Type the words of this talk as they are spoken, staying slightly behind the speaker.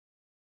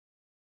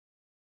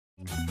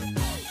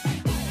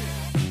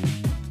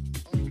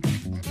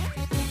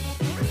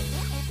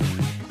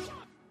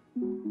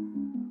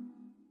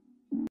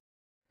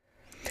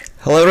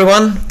Hello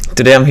everyone,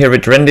 today I'm here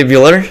with Randy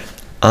Bueller.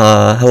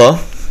 Hello.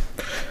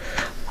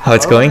 How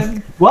it's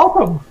going?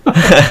 Welcome.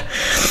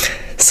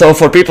 So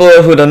for people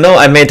who don't know,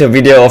 I made a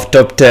video of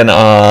top 10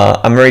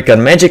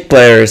 American Magic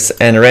players,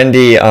 and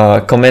Randy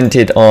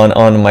commented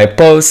on my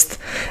post,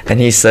 and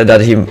he said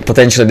that he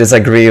potentially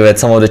disagree with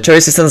some of the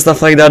choices and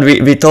stuff like that.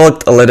 We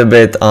talked a little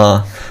bit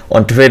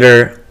on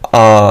Twitter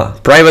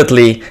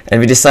privately, and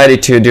we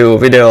decided to do a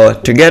video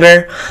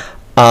together.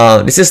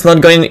 This is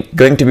not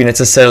going to be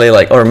necessarily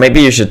like, or maybe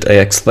you should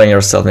explain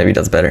yourself, maybe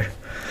that's better.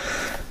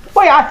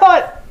 Wait,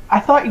 I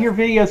thought your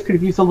videos could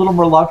have used a little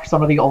more love for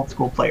some of the old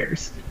school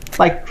players.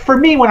 Like, for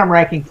me, when I'm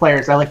ranking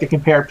players, I like to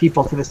compare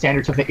people to the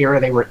standards of the era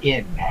they were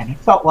in, and it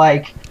felt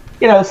like,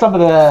 you know, some of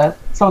the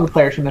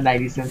players from the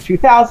 90s and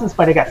 2000s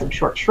might have got some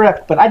short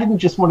shrift, but I didn't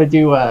just want to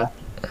do a,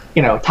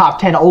 you know, top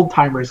 10 old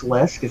timers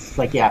list, because it's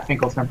like, yeah,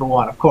 Finkel's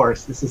 #1, of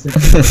course, this isn't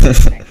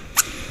interesting.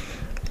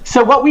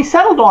 So what we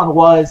settled on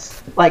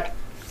was, like,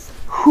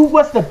 who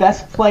was the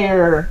best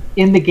player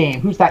in the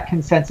game? Who's that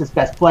consensus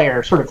best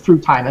player sort of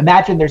through time?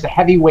 Imagine there's a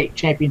heavyweight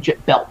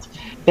championship belt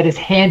that is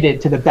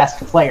handed to the best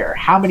player.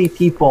 How many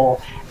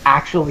people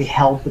actually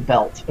held the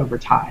belt over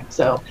time?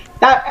 So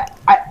that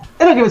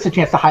it'll give us a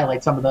chance to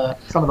highlight some of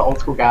the old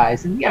school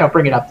guys and, you know,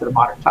 bring it up to the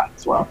modern time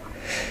as well.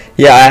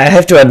 Yeah, I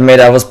have to admit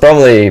I was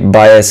probably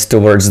biased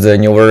towards the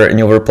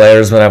newer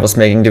players when I was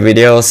making the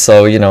video,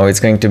 so, you know, it's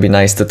going to be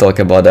nice to talk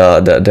about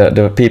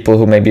the people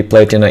who maybe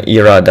played in an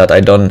era that I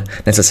don't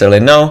necessarily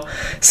know,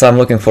 so I'm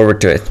looking forward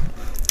to it.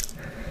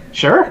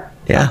 Sure.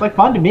 Yeah. It's like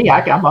fun to me.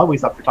 I'm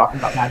always up for talking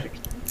about Magic.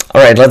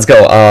 Alright, let's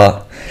go.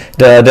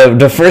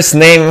 The first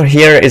name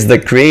here is the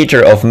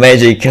creator of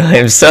Magic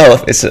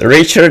himself. It's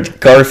Richard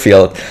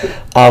Garfield.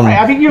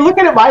 I mean, you're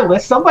looking at my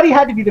list. Somebody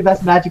had to be the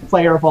best Magic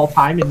player of all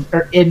time in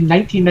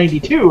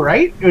 1992,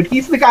 right?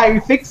 He's the guy who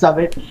thinks of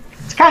it.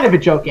 It's kind of a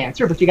joke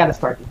answer, but you got to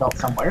start the belt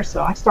somewhere.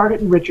 So I started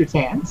in Richard's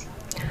hands.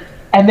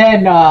 And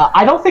then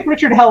I don't think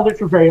Richard held it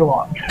for very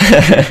long.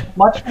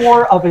 Much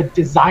more of a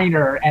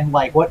designer and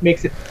like what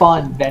makes it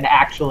fun than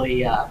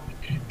actually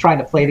trying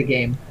to play the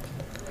game.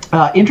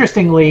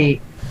 Interestingly,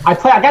 I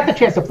got the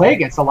chance to play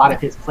against a lot of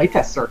his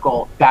playtest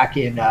circle back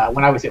in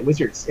when I was at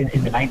Wizards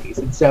in the 90s.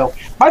 And so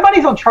my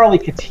money's on Charlie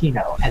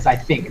Catino as I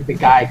think the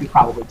guy who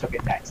probably took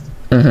it next.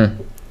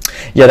 Mm-hmm.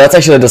 Yeah, that's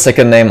actually the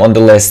second name on the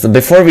list.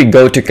 Before we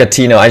go to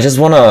Catino, I just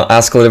want to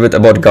ask a little bit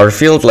about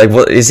Garfield. Like,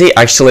 is he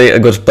actually a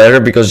good player?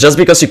 Because just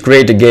because you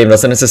create a game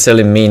doesn't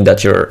necessarily mean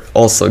that you're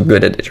also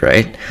good at it,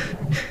 right?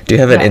 Do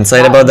you have an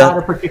insight about that? Not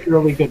a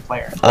particularly good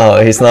player.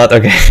 Oh, he's not?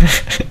 Okay.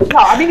 No,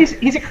 I mean,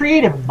 he's a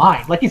creative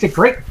mind. Like, he's a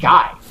great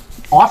guy.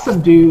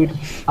 Awesome dude.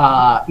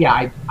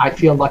 Yeah, I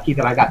feel lucky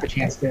that I got the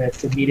chance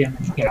to meet him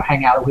and, you know,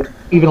 hang out with him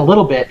even a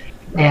little bit.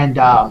 And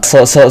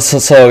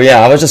so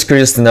yeah, I was just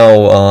curious to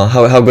know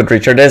how good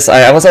Richard is.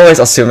 I was always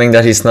assuming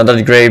that he's not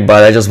that great,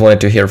 but I just wanted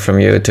to hear from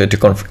you to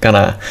kind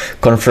of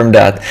confirm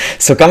that.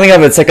 So coming up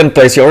at second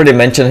place, you already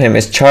mentioned him,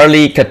 is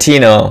Charlie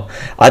Catino.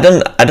 I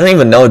don't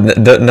even know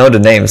the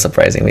name,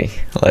 surprisingly.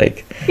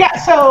 Like, yeah,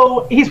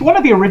 so he's one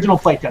of the original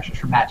playtesters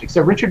for Magic.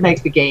 So Richard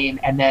makes the game,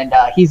 and then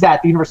he's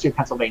at the University of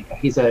Pennsylvania.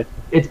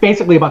 It's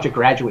basically a bunch of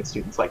graduate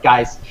students, like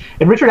guys.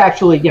 And Richard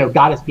actually, you know,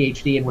 got his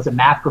PhD and was a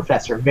math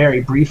professor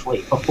very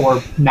briefly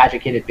before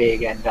Magic hit it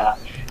big, and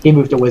he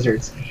moved to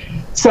Wizards.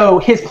 So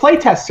his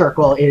playtest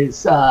circle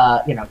is,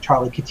 you know,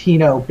 Charlie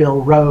Catino,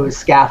 Bill Rose,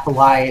 Scaff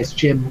Elias,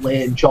 Jim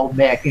Lynn, Joel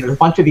Mick. You know, a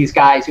bunch of these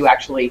guys who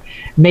actually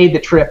made the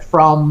trip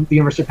from the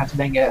University of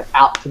Pennsylvania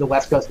out to the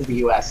west coast of the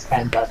U.S.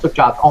 and took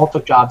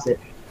jobs at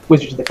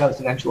Wizards of the Coast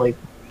eventually.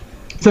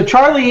 So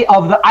Charlie,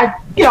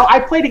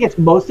 I played against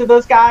most of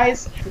those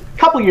guys a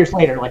couple years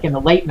later, like in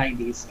the late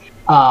 90s.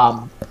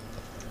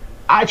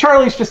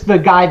 Charlie's just the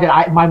guy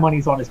that my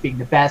money's on as being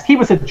the best. He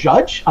was a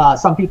judge.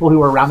 Some people who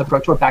were around the Pro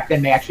Tour back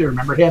then may actually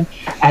remember him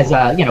as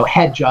a, you know,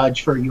 head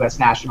judge for U.S.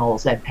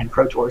 Nationals and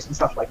Pro Tours and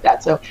stuff like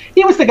that. So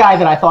he was the guy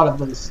that I thought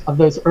of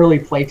those early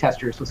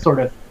playtesters was sort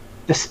of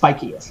the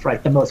spikiest,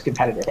 right, the most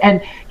competitive.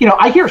 And, you know,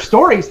 I hear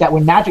stories that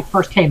when Magic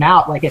first came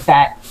out, like at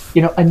that,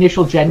 you know,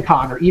 initial Gen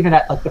Con, or even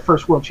at like the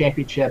first World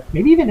Championship,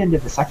 maybe even into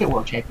the second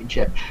World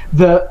Championship,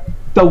 the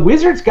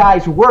Wizards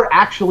guys were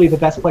actually the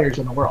best players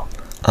in the world.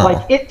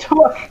 Like, it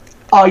took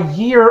a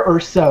year or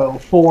so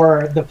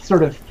for the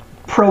sort of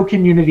pro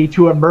community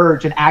to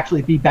emerge and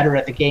actually be better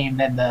at the game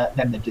than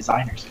the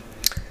designers.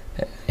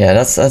 Yeah,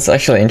 that's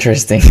actually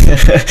interesting.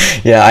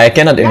 Yeah, I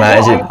cannot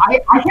imagine. No,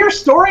 I hear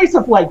stories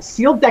of like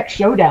sealed deck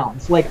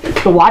showdowns. Like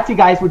the WotC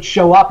guys would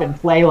show up and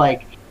play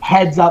like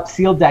heads up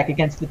sealed deck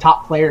against the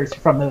top players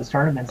from those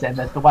tournaments, and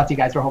that the WotC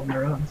guys were holding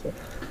their own. So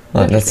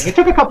it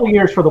took a couple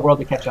years for the world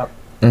to catch up.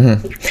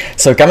 Mm-hmm.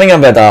 So coming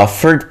up at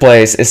third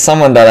place is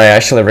someone that I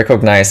actually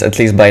recognize, at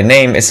least by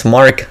name, is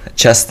Mark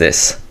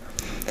Justice.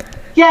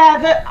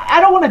 Yeah, I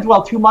don't want to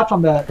dwell too much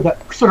on the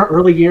sort of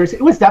early years.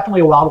 It was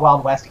definitely a Wild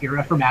Wild West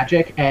era for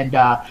Magic,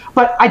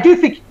 but I do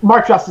think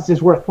Mark Justice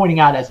is worth pointing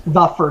out as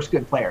the first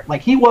good player.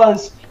 Like, he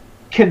was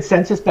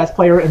consensus best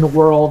player in the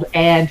world,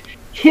 and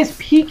his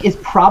peak is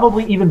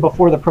probably even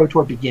before the Pro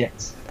Tour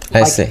begins.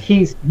 I see.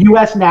 He's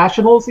U.S.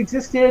 Nationals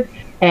existed,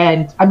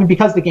 and I mean,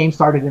 because the game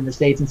started in the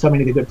States and so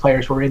many of the good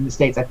players were in the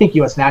States, I think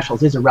U.S.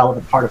 Nationals is a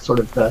relevant part of sort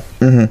of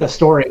the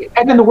story.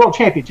 And then the World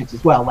Championships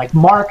as well. Like,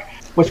 Mark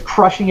was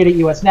crushing it at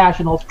U.S.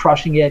 Nationals,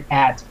 crushing it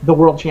at the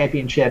World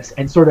Championships,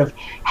 and sort of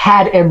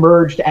had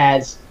emerged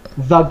as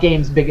the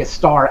game's biggest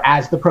star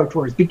as the Pro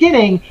Tour is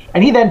beginning.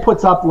 And he then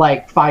puts up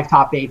like 5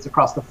 top 8s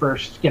across the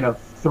first,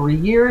 3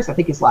 years. I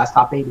think his last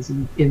top 8 is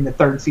in the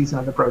 3rd season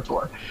of the Pro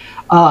Tour.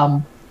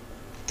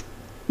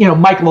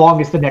 Mike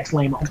Long is the next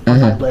name on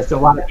that list. A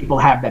lot of people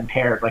have them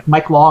paired. Like,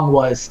 Mike Long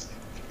was,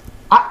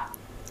 I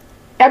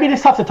mean,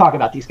 it's tough to talk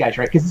about these guys,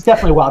 right? Because it's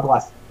definitely Wild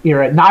West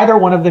era. Neither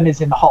one of them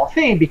is in the Hall of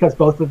Fame because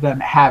both of them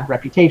have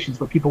reputations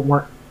where people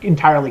weren't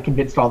entirely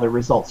convinced all their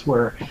results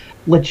were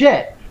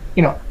legit.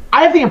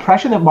 I have the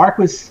impression that Mark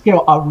was,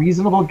 a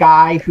reasonable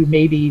guy who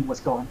maybe was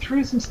going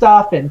through some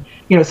stuff. And,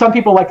 some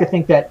people like to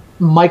think that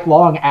Mike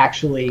Long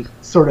actually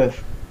sort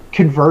of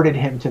converted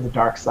him to the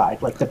dark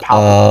side, like the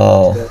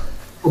power to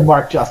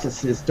Mark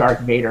Justice's Darth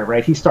Vader,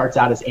 right? He starts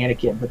out as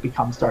Anakin, but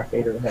becomes Darth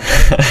Vader.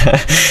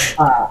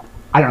 I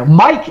don't know.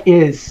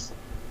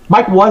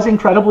 Mike was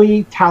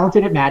incredibly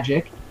talented at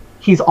Magic.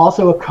 He's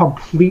also a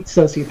complete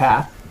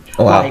sociopath.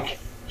 Wow. Like,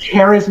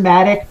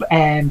 charismatic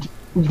and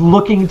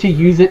looking to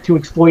use it to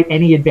exploit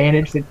any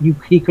advantage that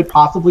he could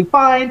possibly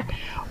find,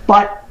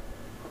 but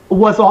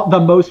was the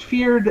most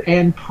feared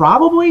and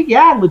probably,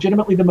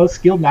 legitimately the most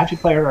skilled Magic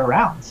player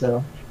around.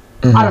 So,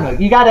 I don't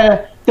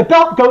know. The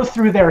belt goes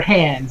through their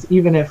hands,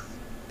 even if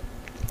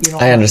you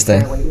don't. I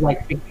understand.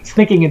 Like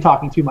thinking and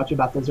talking too much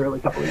about those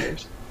early couple of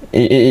years.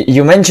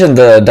 You mentioned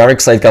the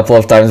dark side a couple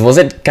of times. Was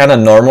it kind of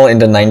normal in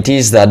the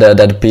 90s that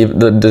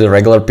the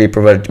regular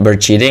people were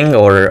cheating,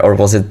 or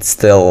was it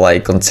still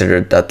like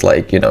considered that,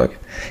 like,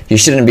 you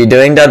shouldn't be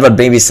doing that, but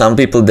maybe some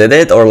people did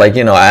it, or like,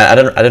 I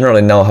don't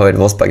really know how it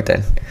was back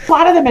then. A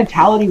lot of the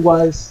mentality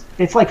was,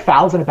 it's like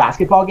fouls in a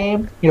basketball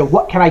game.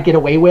 What can I get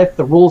away with?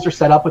 The rules are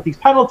set up with these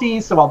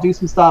penalties, so I'll do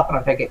some stuff, and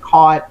if I get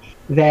caught,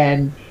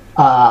 then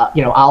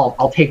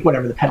I'll take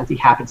whatever the penalty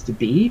happens to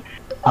be.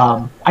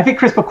 I think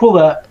Chris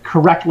Bakula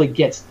correctly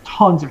gets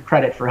tons of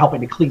credit for helping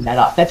to clean that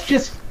up.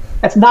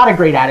 That's not a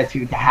great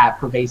attitude to have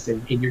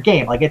pervasive in your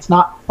game. Like, it's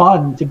not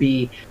fun to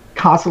be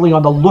constantly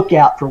on the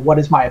lookout for what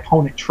is my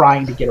opponent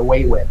trying to get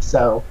away with.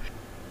 So,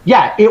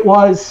 yeah, it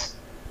was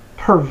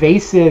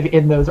pervasive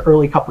in those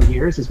early couple of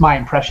years, is my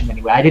impression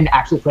anyway. I didn't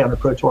actually play on the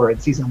Pro Tour in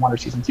season 1 or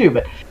season 2,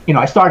 but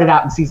I started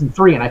out in season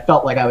 3, and I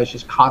felt like I was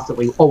just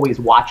constantly always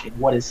watching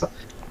what is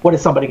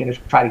somebody going to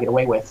try to get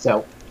away with.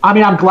 So, I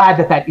mean, I'm glad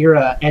that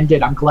era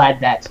ended. I'm glad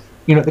that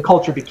the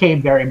culture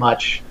became very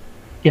much,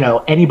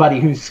 anybody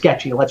who's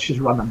sketchy, let's just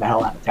run them the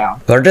hell out of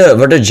town. Were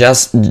the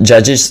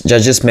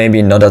judges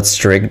maybe not that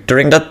strict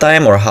during that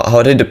time, or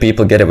how did the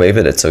people get away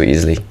with it so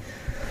easily?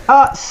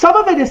 Some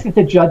of it is that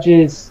the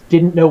judges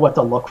didn't know what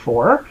to look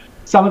for.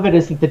 Some of it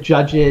is that the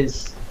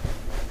judges,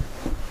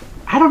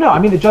 I don't know. I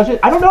mean, the judges,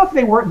 I don't know if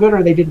they weren't good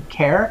or they didn't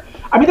care.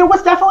 I mean, there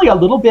was definitely a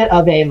little bit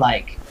of a,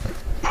 like,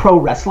 pro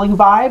wrestling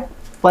vibe,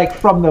 like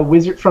from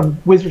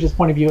Wizards'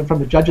 point of view and from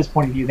the judges'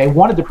 point of view. They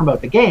wanted to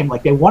promote the game.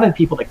 Like, they wanted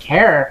people to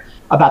care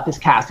about this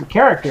cast of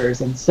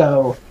characters. And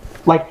so,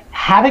 like,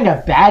 having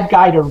a bad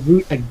guy to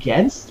root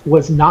against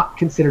was not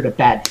considered a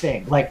bad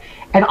thing. Like,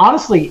 and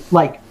honestly,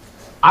 like,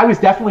 I was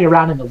definitely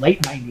around in the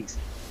late 90s.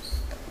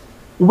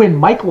 When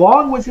Mike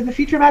Long was in the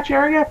feature match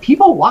area,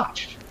 people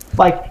watched.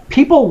 Like,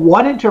 people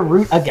wanted to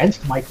root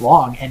against Mike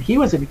Long, and he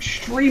was an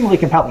extremely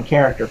compelling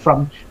character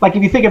from, like,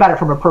 if you think about it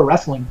from a pro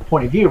wrestling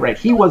point of view, right,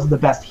 he was the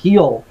best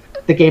heel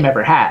the game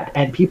ever had,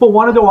 and people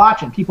wanted to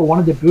watch him, people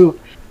wanted to boot.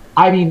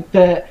 I mean,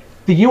 the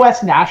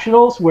U.S.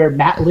 Nationals, where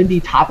Matt Lindy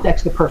top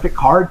decks the perfect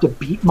card to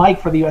beat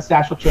Mike for the U.S.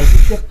 National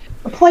Championship,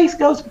 the place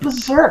goes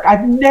berserk.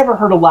 I've never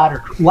heard a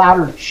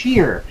louder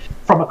cheer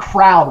from a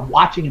crowd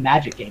watching a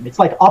Magic game. It's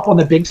like up on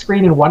the big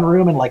screen in one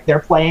room, and like they're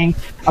playing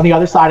on the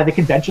other side of the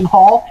convention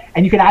hall,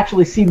 and you can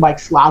actually see Mike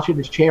slouch in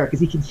his chair because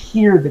he can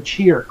hear the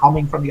cheer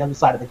coming from the other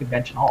side of the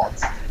convention hall.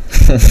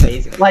 It's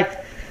amazing.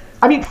 Like,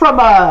 I mean,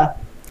 from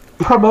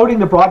promoting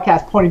the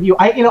broadcast point of view,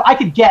 I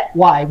could get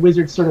why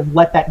Wizards sort of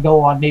let that go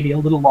on maybe a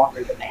little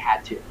longer than they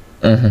had to.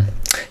 Mm-hmm.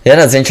 Yeah,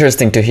 that's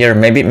interesting to hear.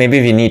 Maybe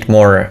we need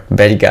more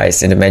bad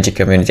guys in the Magic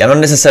community. I'm not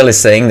necessarily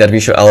saying that we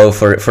should allow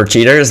for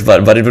cheaters,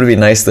 but it would be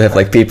nice to have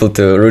like people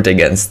to root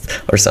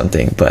against or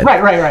something. But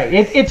right.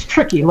 It's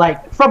tricky.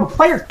 Like, from a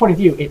player's point of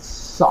view, it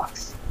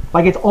sucks.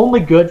 Like, it's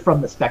only good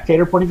from the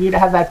spectator point of view to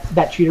have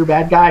that cheater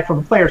bad guy. From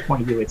a player's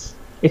point of view, it's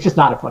just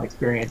not a fun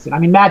experience. And I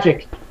mean,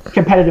 Magic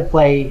competitive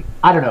play,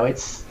 I don't know.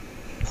 It's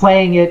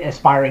playing it,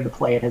 aspiring to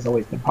play it has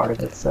always been part of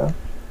it. So.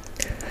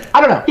 I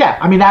don't know. Yeah,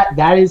 I mean, that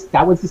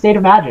was the state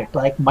of Magic.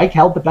 Like, Mike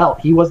held the belt.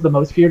 He was the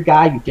most feared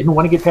guy. You didn't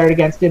want to get paired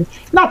against him,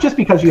 not just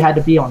because you had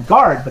to be on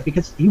guard, but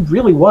because he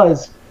really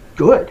was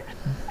good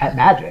at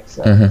Magic.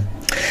 So.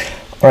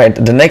 All right,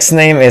 the next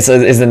name is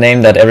the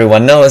name that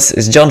everyone knows,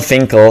 is Jon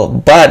Finkel,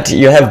 but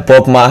you have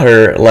Bob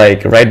Maher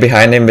like right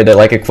behind him with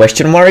a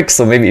question mark.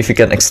 So maybe if you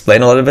can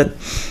explain a little bit.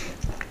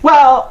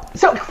 Well,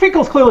 so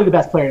Finkel's clearly the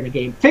best player in the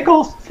game.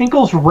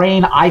 Finkel's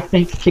reign, I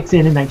think, kicks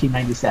in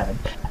 1997.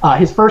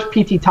 His first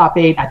PT top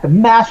 8 at the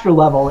master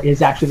level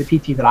is actually the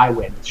PT that I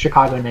win,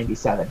 Chicago in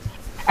 97.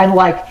 And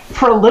like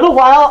for a little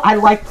while, I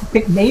like to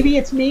think maybe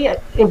it's me.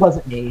 It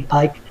wasn't me.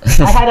 Like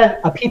I had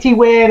a PT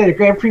win and a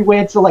Grand Prix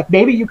win, so like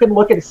maybe you can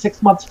look at a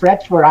 6-month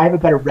stretch where I have a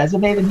better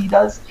resume than he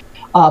does.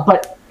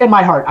 But in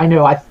my heart, I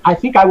know I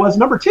think I was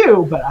number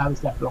 2, but I was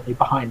definitely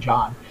behind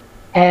John.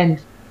 And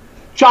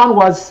John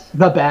was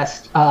the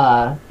best.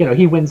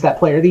 He wins that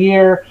Player of the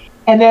Year.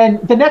 And then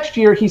the next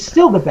year, he's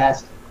still the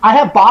best. I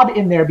have Bob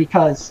in there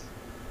because,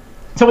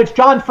 so it's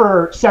John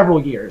for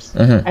several years.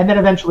 And then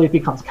eventually it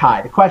becomes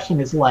Kai. The question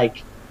is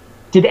like,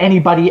 did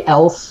anybody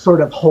else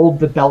sort of hold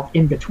the belt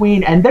in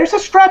between? And there's a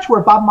stretch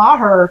where Bob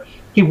Maher,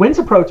 he wins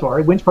a Pro Tour.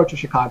 He wins Pro Tour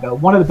Chicago.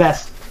 One of the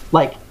best,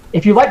 like,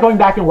 if you like going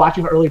back and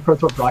watching early Pro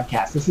Tour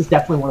broadcasts, this is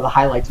definitely one of the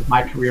highlights of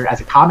my career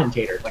as a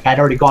commentator. Like, I'd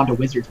already gone to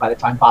Wizards by the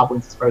time Bob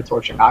wins his Pro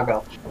Tour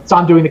Chicago. So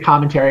I'm doing the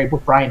commentary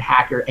with Brian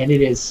Hacker, and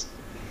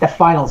the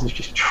finals is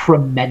just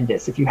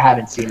tremendous if you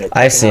haven't seen it.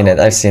 I've seen it.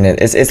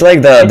 It's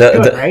like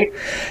right?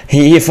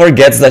 He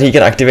forgets that he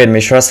can activate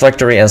Mishra's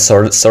Factory and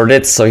sort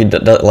it, so he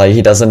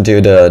doesn't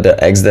do the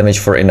X damage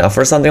for enough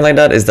or something like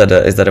that. Is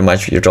that a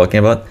match you're talking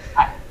about?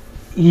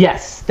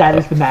 Yes, that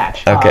is the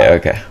match.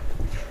 Okay.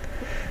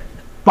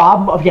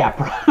 Bob, yeah,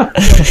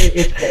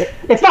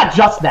 it's not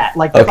just that.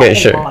 Like, there's okay, a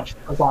sure. whole bunch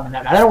that goes on in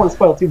that. I don't want to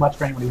spoil too much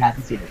for anyone who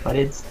hasn't seen it, but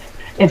it's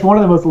one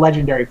of the most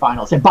legendary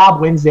finals. And Bob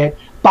wins it.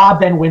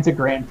 Bob then wins a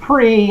Grand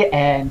Prix,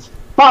 and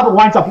Bob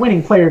winds up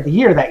winning Player of the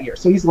Year that year.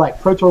 So he's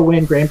like Pro Tour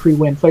win, Grand Prix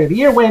win, Player of the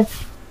Year win.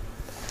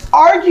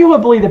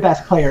 Arguably the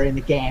best player in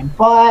the game,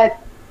 but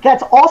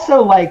that's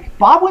also like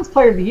Bob wins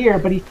Player of the Year,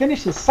 but he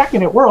finishes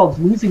second at Worlds,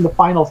 losing the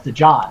finals to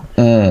John.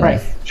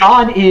 Right?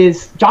 John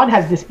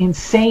has this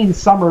insane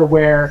summer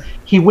where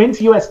he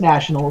wins U.S.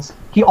 Nationals,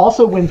 he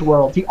also wins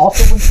Worlds, he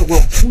also wins the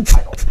World Team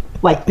title.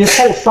 Like this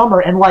whole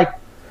summer, and like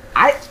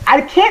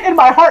I can't in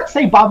my heart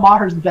say Bob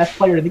Maher's the best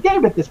player in the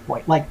game at this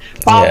point. Like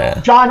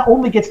John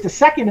only gets to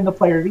second in the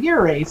Player of the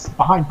Year race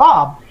behind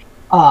Bob.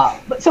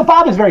 So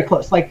Bob is very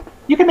close. Like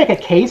you can make a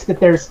case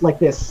that there's like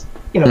this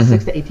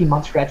 6 to 18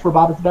 month stretch where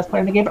Bob is the best player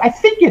in the game. But I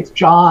think it's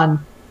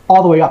John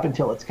all the way up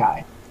until it's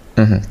Kai.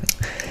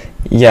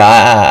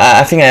 Yeah,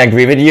 I think I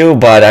agree with you,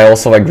 but I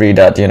also agree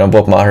that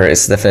Bob Maher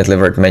is definitely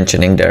worth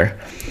mentioning there.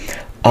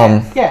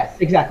 Yeah,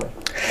 exactly.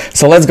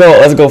 So let's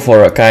go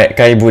for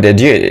Kai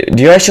Budde.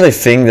 Do you actually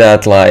think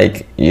that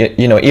like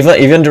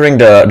even during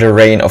the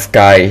reign of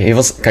Kai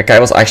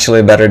was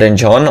actually better than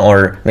John,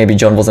 or maybe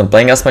John wasn't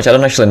playing as much? I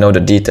don't actually know the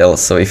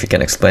details, so if you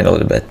can explain a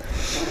little bit.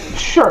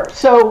 Sure.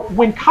 So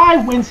when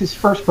Kai wins his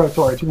first Pro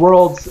Tour, it's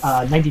Worlds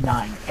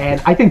 99,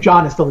 and I think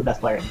John is still the best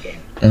player in the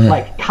game.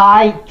 Like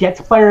Kai gets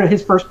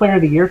his first Player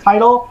of the Year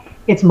title.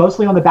 It's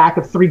mostly on the back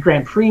of 3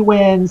 Grand Prix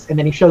wins, and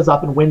then he shows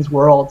up and wins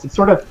Worlds. It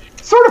sort of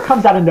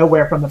comes out of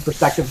nowhere from the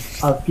perspective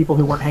of people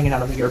who weren't hanging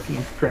out on the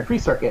European Grand Prix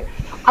circuit.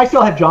 I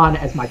still have John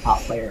as my top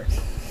player.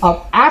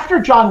 After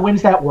John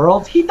wins that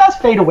Worlds, he does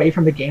fade away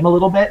from the game a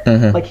little bit.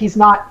 Like he's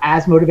not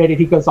as motivated.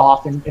 He goes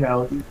off and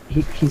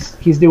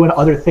he's doing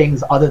other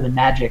things other than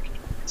Magic.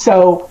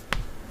 So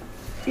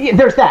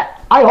there's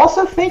that. I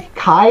also think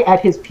Kai at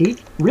his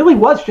peak really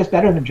was just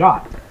better than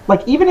John.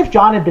 Like even if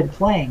John had been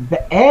playing,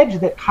 the edge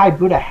that Kai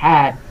Budde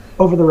had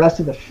over the rest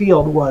of the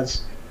field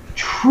was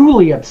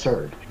truly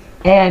absurd.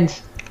 And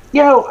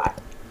you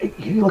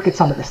look at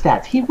some of the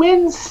stats. He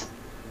wins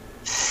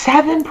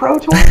 7 Pro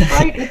Tours,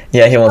 right?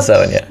 Yeah, he won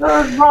 7. Yeah.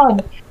 Third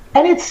run,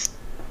 and it's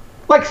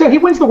like so he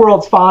wins the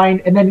Worlds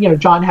fine, and then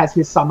John has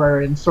his summer,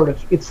 and sort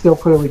of it's still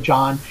clearly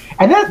John.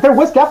 And then there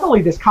was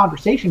definitely this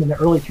conversation in the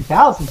early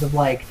 2000s of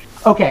like,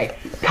 okay,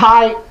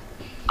 Kai.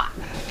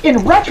 In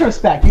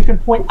retrospect, you can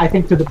point, I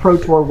think, to the Pro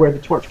Tour where the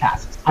torch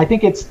passes. I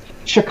think it's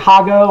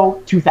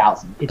Chicago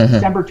 2000. It's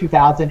December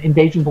 2000.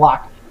 Invasion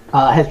Block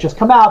has just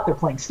come out. They're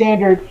playing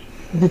Standard.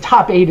 The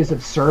top 8 is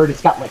absurd.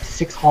 It's got like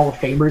 6 Hall of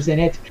Famers in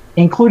it,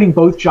 including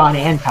both John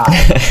and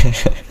Kai.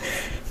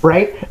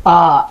 Right?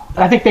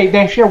 I think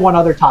they share one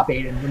other top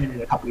 8 and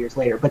limited a couple years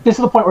later. But this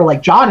is the point where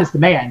like John is the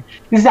man.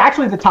 This is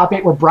actually the top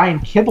 8 where Brian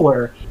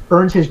Kibler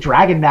earns his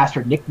Dragon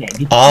Master nickname.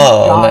 He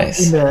John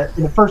nice. in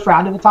the first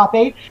round of the top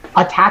 8,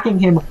 attacking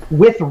him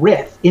with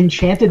Rith,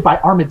 enchanted by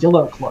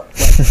Armadillo Cloak.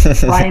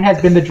 Like, Brian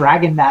has been the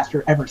Dragon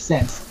Master ever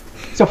since.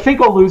 So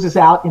Finkel loses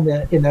out in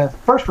the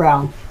first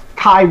round.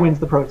 Kai wins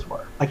the Pro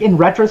Tour. Like in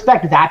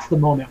retrospect, that's the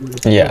moment where the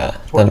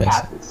tour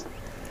passes.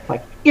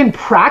 Like in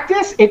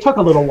practice, it took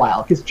a little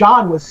while because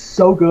John was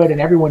so good and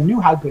everyone knew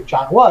how good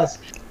John was.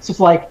 So it's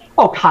like,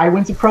 oh, Kai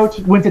wins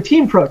a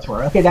team Pro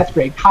Tour. Okay, that's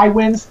great. Kai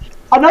wins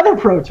another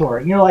Pro Tour.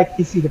 And you're like,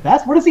 is he the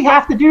best? What does he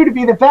have to do to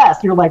be the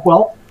best? You're like,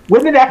 well,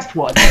 win the next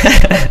one.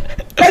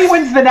 Then he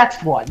wins the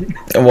next one.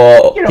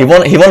 Well, he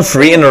won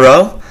 3 in a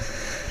row.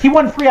 He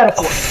won 3 out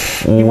of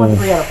 4. He won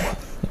 3 out of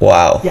 4.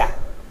 Wow. Yeah.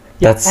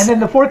 And then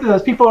the fourth of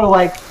those, people are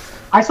like,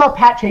 I saw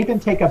Pat Chapin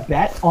take a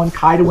bet on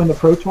Kai to win the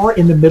Pro Tour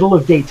in the middle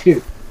of day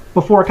 2,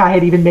 before Kai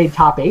had even made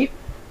top 8.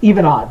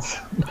 Even odds.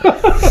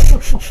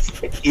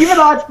 Even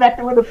odds bet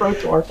to win the Pro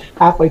Tour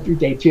halfway through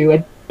day 2,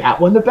 and Pat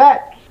won the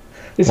bet.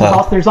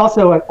 There's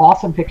also an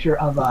awesome picture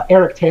of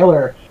Eric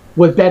Taylor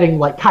was betting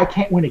like Kai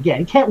can't win again.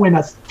 He can't win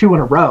us 2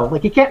 in a row.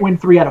 Like he can't win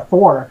 3 out of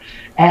 4.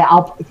 And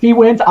if he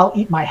wins, I'll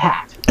eat my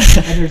hat.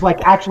 And there's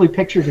like actually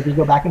pictures if you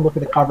go back and look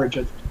at the coverage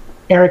of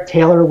Eric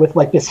Taylor with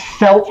like this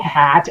felt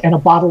hat and a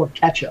bottle of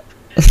ketchup,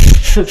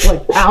 just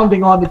like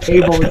pounding on the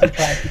table as he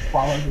tries to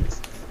swallow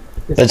this.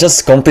 It's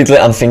just completely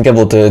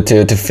unthinkable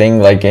to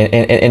think like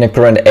in a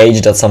current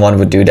age that someone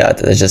would do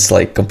that. It's just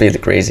like completely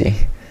crazy.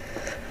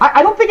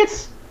 I don't think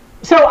it's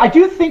so. I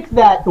do think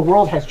that the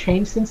world has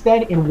changed since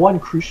then in one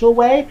crucial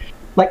way.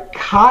 Like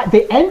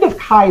the end of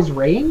Kai's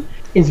reign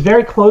is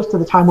very close to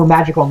the time where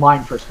Magic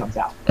Online first comes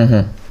out.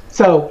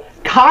 So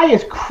Kai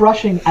is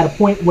crushing at a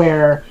point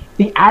where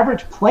the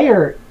average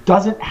player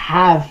doesn't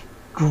have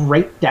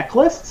great deck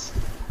lists.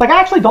 Like, I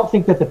actually don't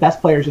think that the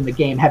best players in the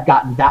game have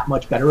gotten that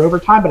much better over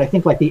time, but I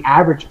think, like, the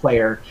average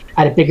player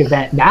at a big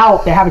event, now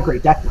they have a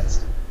great deck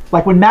list.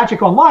 Like, when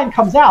Magic Online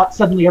comes out,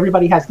 suddenly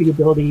everybody has the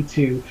ability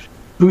to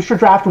booster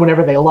draft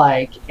whenever they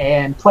like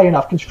and play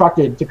enough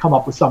Constructed to come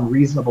up with some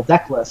reasonable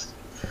deck list.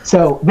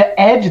 So the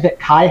edge that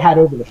Kai had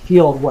over the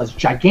field was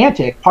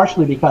gigantic,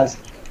 partially because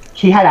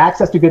he had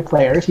access to good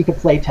players, he could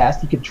play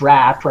test, he could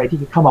draft, right? He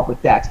could come up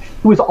with decks.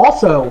 He was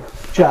also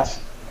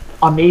just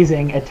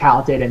amazing and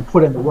talented and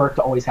put in the work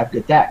to always have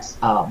good decks.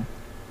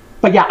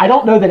 But yeah, I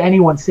don't know that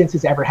anyone since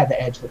has ever had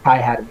the edge that Kai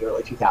had in the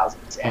early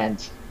 2000s.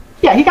 And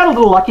yeah, he got a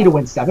little lucky to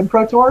win 7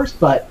 Pro Tours,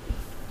 but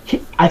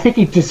I think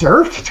he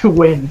deserved to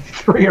win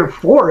 3 or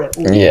 4 at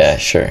least. Yeah,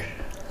 sure.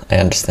 I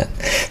understand.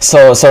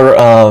 So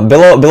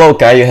below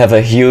Kai, you have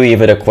a Huey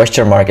with a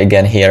question mark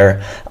again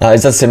here.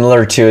 Is that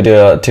similar to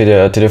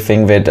the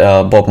thing with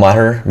Bob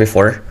Maher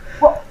before?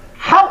 Well,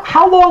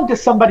 how long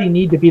does somebody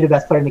need to be the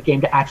best player in the game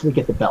to actually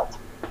get the belt?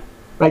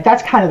 Right,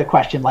 that's kind of the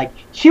question. Like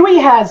Huey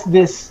has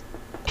this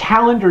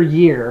calendar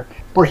year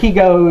where he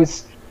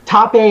goes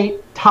top 8,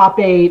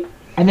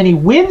 and then he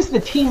wins the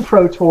Team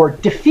Pro Tour,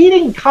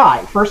 defeating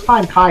Kai. First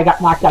time Kai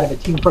got knocked out of a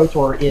Team Pro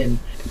Tour in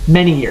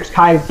many years.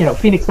 Kai,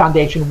 Phoenix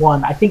Foundation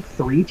won, I think,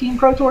 3 Team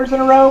Pro Tours in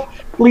a row,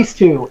 at least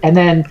 2. And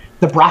then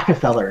the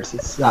Brockefellers,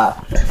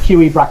 it's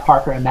Huey, Brock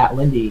Parker, and Matt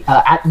Lindy,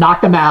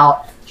 knocked them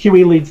out.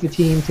 Huey leads the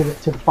team to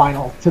the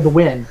final, to the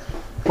win.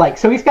 Like,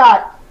 so he's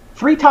got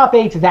 3 top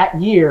 8s that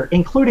year,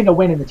 including a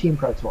win in the Team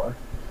Pro Tour.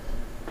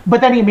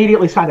 But then he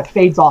immediately kind of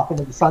fades off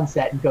into the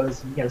sunset and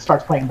goes,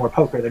 starts playing more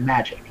poker than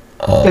Magic.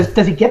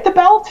 Does he get the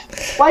belt?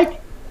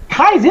 Like,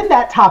 Kai's in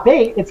that top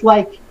 8. It's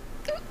like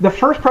the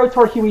first Pro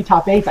Tour Huey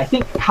top 8, I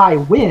think Kai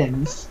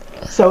wins.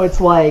 So it's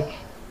like,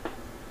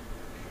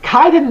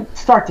 Kai didn't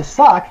start to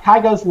suck. Kai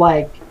goes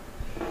like,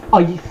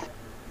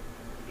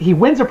 he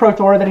wins a Pro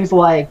Tour, then he's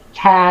like,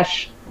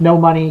 cash, no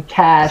money,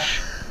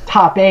 cash,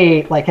 top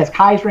 8. Like, has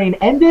Kai's reign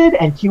ended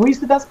and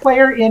Huey's the best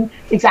player in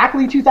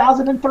exactly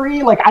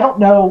 2003? Like, I don't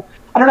know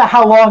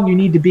how long you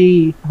need to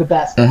be the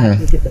best to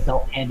actually get the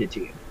belt handed to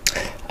you.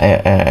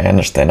 I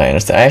understand. I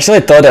actually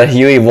thought that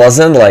Huey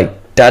wasn't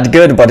like that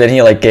good, but then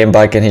he like came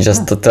back and he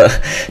just top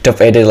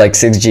 8'd like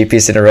 6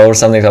 GPs in a row or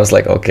something. I was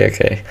like,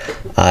 okay.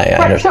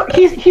 Right, so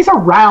he's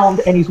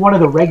around and he's one of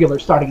the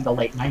regulars starting in the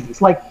late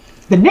 90s. Like,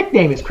 the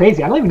nickname is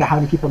crazy. I don't even know how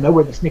many people know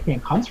where this nickname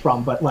comes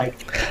from, but like,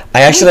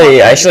 I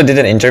actually did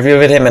an interview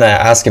with him and I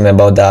asked him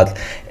about that.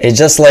 It's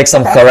just like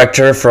some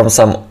character from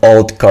some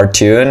old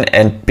cartoon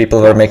and people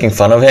were making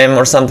fun of him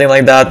or something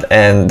like that,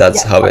 and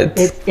that's how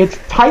it's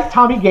Tight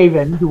Tommy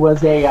Gavin, who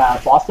was a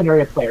Boston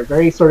area player,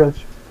 very sort of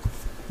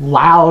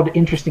loud,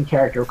 interesting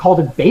character. Called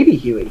him Baby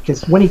Huey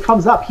because when he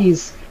comes up,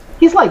 he's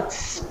like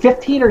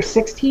 15 or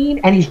 16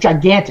 and he's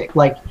gigantic.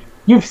 Like,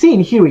 you've seen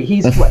Huey.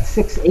 He's what,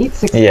 6'8",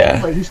 6'9"?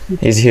 Yeah, like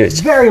he's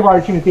huge. Very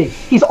large human being.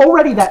 He's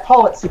already that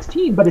tall at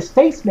 16, but his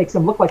face makes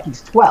him look like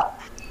he's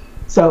 12.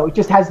 So it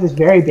just has this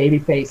very baby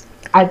face.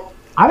 I'm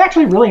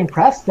actually really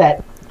impressed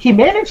that he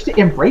managed to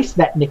embrace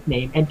that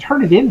nickname and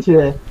turn it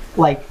into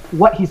like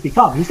what he's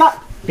become. He's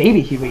not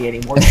Baby Huey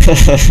anymore.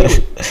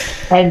 Huey.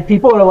 And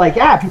people are like,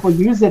 yeah, people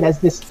use it as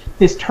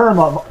this term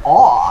of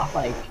awe.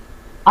 Like,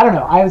 I don't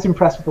know. I was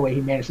impressed with the way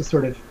he managed to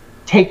sort of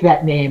take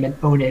that name and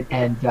own it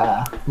and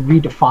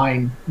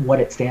redefine what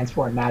it stands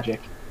for in Magic.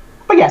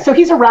 But yeah, so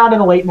he's around in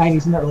the late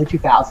 90s and the early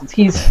 2000s.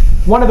 He's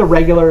one of the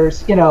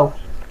regulars.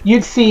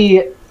 You'd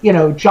see,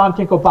 John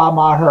Tinkle, Bob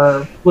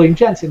Maher, William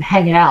Jensen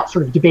hanging out,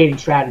 sort of debating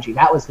strategy.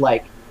 That was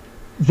like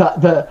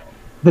the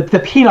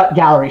peanut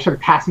gallery, sort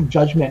of passing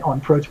judgment on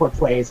Pro Tour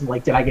plays and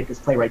like, did I get this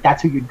play right?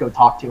 That's who you'd go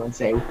talk to and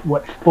say,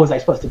 what was I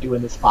supposed to do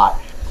in this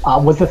spot?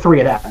 Was the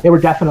 3 of them. They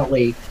were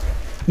definitely,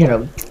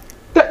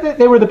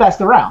 they were the best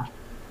around.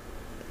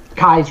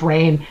 Kai's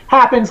reign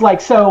happens.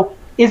 Like, so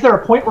is there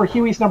a point where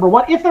Huey's number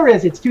 1? If there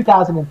is, it's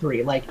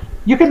 2003. Like,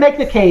 you can make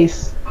the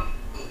case,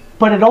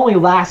 but it only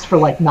lasts for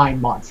like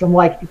 9 months. I'm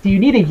like, do you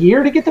need a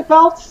year to get the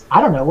belts?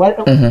 I don't know what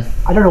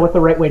I don't know what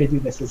the right way to do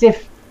this is.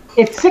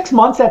 if 6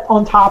 months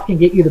on top can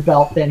get you the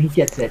belt, then he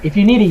gets it. If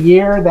you need a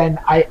year, then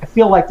I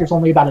feel like there's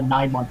only about a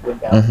 9-month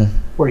window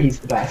where he's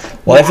the best.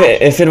 Well,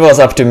 if it was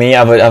up to me,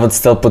 I would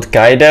still put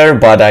Kai there,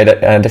 but I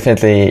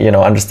definitely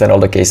understand all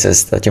the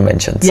cases that you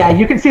mentioned. Yeah, so.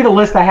 you can see the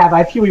list I have. I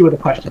have Huey with a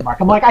question mark.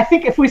 I'm like, I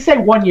think if we say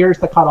 1 year is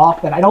the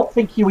cutoff, then I don't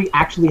think Huey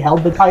actually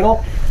held the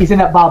title. He's in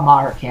that Bob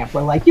Maher camp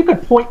where like you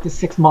could point to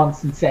 6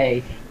 months and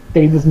say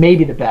that he was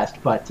maybe the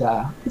best, but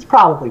it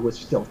probably was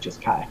still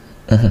just Kai.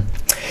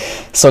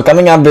 So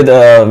coming up with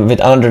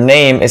another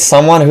name is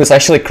someone who's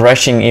actually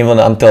crushing even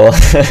until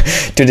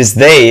to this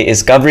day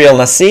is Gabriel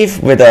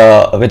Nassif with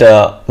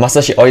a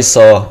Masashi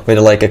Oiso with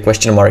like a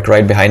question mark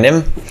right behind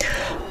him.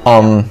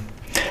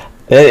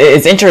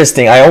 It's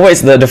interesting. I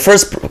always the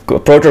first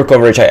Pro Tour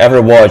coverage I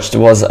ever watched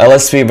was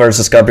LSV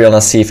versus Gabriel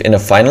Nassif in the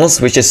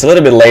finals, which is a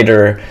little bit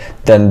later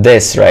than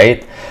this,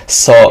 right?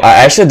 So I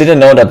actually didn't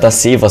know that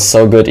Nassif was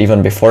so good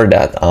even before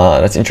that.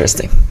 That's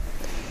interesting.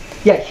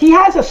 Yeah, he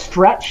has a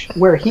stretch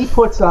where he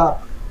puts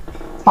up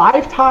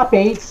 5 top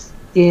 8s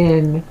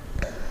in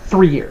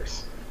 3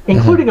 years,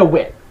 including a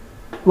win.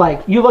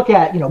 Like you look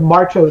at,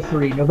 March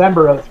 03,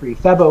 November 03,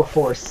 Feb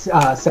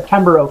 04,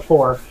 September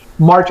 04,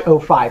 March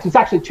 05. So it's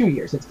actually 2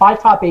 years. It's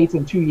 5 top 8s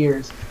in 2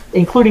 years,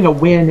 including a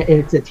win.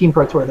 It's a Team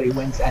Pro Tour that he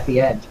wins at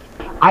the end.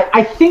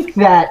 I think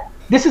that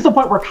this is the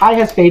point where Kai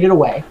has faded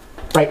away,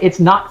 right? It's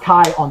not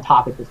Kai on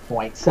top at this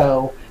point.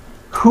 So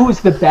who's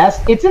the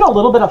best? It's in a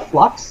little bit of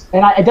flux,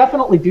 and I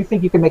definitely do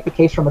think you can make the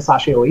case for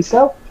Masashi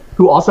Oiso,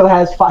 who also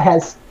has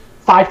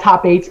 5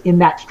 top 8s in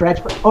that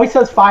stretch. But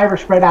Oiso's 5 are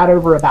spread out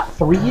over about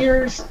 3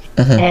 years,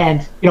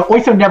 and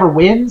Oiso never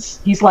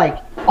wins. He's like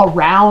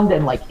around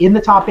and like in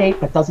the top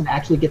 8, but doesn't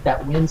actually get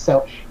that win.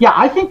 So yeah,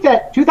 I think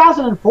that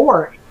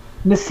 2004,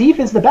 Nassif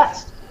is the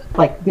best.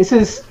 Like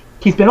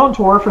he's been on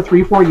tour for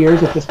 3-4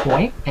 years at this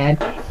point,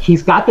 and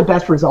he's got the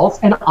best results.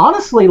 And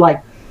honestly,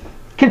 like,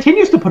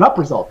 continues to put up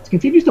results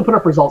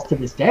to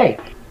this day.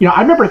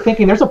 I remember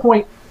thinking there's a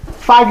point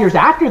 5 years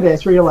after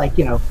this where you're like,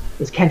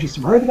 is Kenji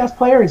Samura the best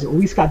player? Is it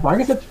Luis Scott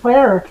Vargas the best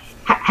player? Or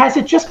has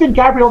it just been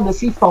Gabriel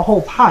Nassif the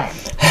whole time?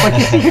 Like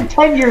you see him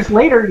 10 years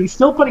later and he's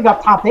still putting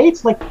up top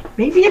 8s. Like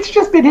maybe it's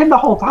just been him the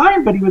whole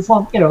time, but he was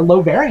on,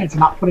 low variance and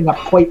not putting up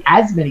quite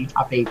as many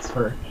top 8s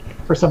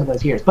for some of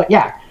those years. But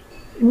yeah,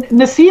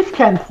 Nassif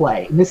can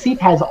play. Nassif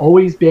has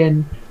always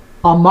been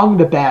among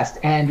the best.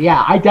 And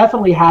yeah, I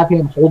definitely have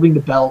him holding the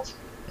belt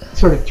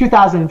sort of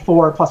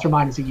 2004 plus or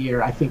minus a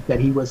year. I think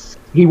that he was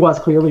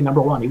clearly number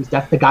one. He was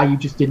definitely the guy you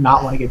just did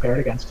not want to get paired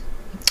against.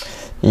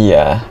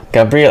 Yeah,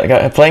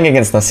 Gabriel playing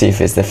against Nassif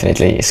is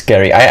definitely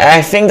scary.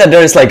 I think that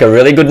there is like a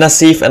really good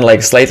Nassif and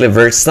like slightly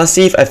worse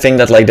Nassif. I think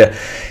that like there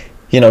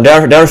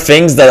are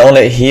things that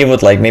only he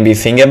would like maybe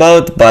think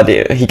about, but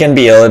he can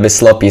be a little bit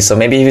sloppy. So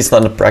maybe if he's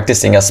not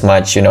practicing as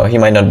much, he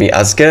might not be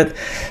as good.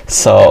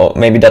 So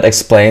maybe that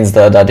explains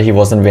that he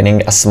wasn't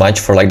winning as much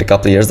for like the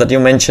couple of years that you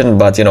mentioned.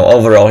 But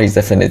overall, he's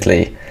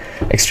definitely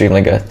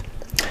extremely good.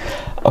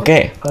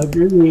 Okay.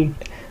 Agree.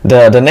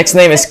 The next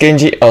name is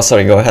Kenji. Oh,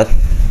 sorry. Go ahead.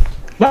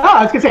 No,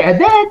 I was gonna say,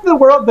 and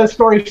then the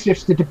story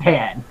shifts to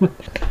Japan.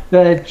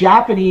 The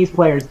Japanese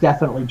players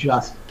definitely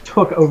just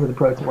took over the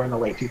Pro Tour in the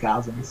late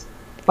 2000s.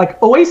 Like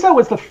Oiso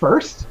was the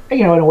first,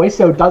 and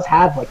Oiso does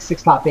have like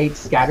 6 top 8s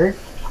scattered.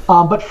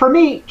 But for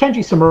me, Kenji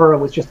Samura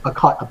was just a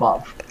cut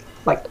above.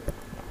 Like,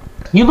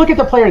 you look at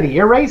the Player of the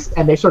Year race,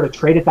 and they sort of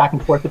traded back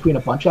and forth between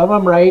a bunch of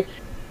them, right?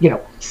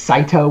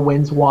 Saito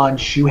wins one,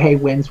 Shuhei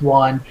wins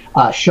one,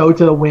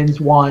 Shota wins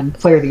one,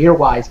 Player of the Year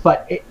wise,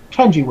 but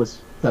Kenji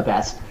was the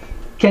best.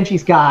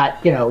 Kenji's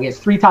got, he has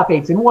 3 top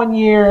 8s in 1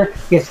 year,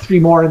 he has 3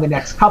 more in the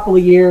next couple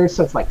of years,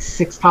 so it's like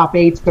 6 top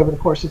 8s over the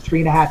course of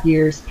 3.5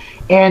 years.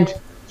 And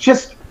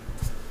just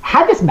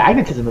had this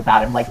magnetism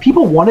about him. Like,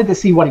 people wanted to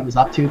see what he was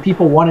up to.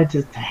 People wanted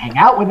to hang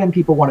out with him.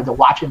 People wanted to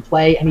watch him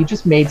play. And he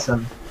just made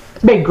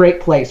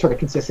great plays sort of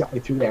consistently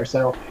through there.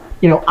 So,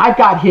 I've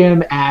got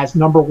him as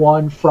number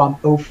 1 from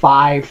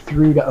 05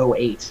 through to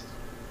 08.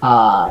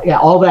 Yeah,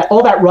 all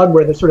that run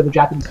where the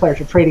Japanese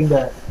players are trading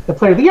the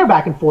Player of the Year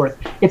back and forth.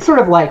 It's sort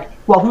of like,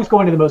 well, who's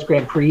going to the most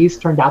Grand Prix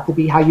turned out to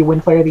be how you win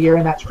Player of the Year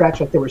in that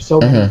stretch. Like, there were so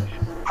many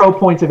pro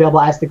points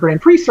available as the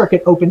Grand Prix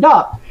circuit opened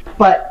up.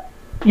 But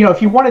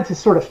if you wanted to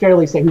sort of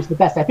fairly say who's the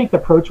best, I think the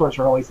Pro Tours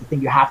are always the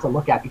thing you have to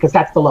look at because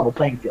that's the level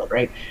playing field,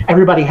 right?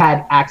 Everybody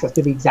had access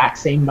to the exact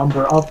same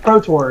number of Pro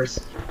Tours.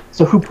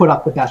 So who put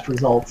up the best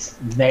results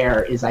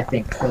there is, I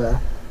think,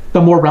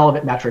 the more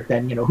relevant metric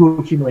than, who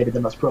accumulated the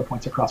most pro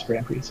points across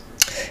Grand Prix.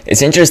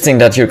 It's interesting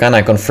that you're kind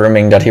of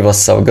confirming that he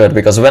was so good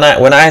because when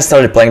I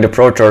started playing the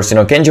Pro Tours,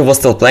 Kenji was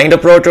still playing the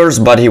Pro Tours,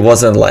 but he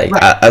wasn't like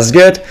as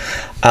good.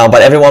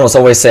 But everyone was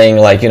always saying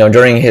like,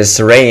 during his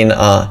reign,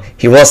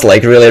 he was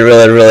like really,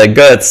 really, really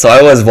good. So I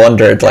always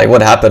wondered like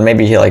what happened.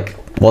 Maybe he like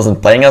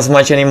wasn't playing as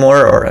much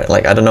anymore or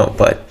like, I don't know,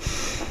 but.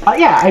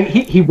 Yeah,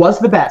 he was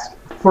the best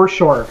for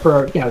sure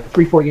for,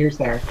 3-4 years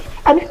there.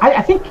 And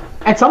I think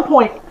at some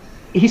point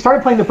he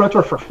started playing the Pro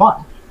Tour for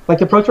fun. Like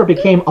the Pro Tour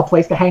became a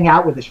place to hang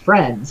out with his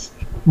friends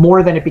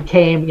more than it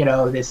became,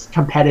 this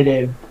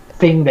competitive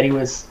thing that he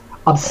was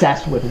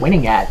obsessed with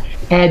winning at.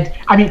 And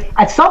I mean,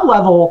 at some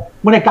level,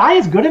 when a guy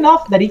is good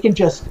enough that he can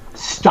just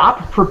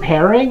stop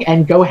preparing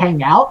and go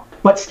hang out,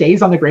 but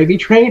stays on the gravy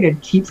train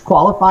and keeps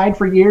qualified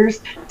for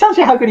years, tells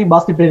you how good he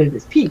must have been at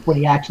his peak when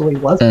he actually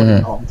was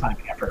putting all the time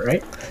and effort,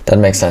 right? That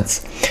makes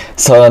sense.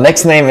 So the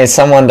next name is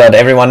someone that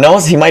everyone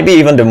knows. He might be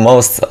even the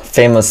most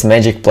famous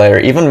Magic player,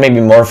 even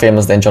maybe more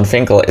famous than John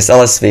Finkel, is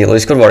LSV,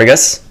 Luis Scott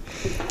Vargas.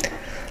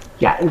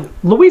 Yeah,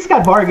 Luis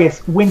Scott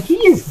Vargas, when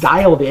he is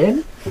dialed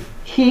in,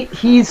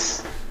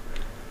 he's...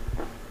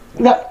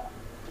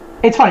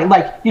 It's funny,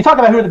 like, you talk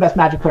about who are the best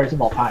Magic players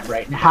of all time,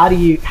 right? And how do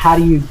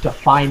you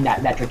define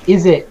that metric?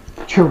 Is it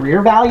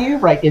career value,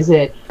 right? Is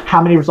it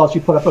how many results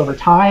you put up over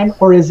time?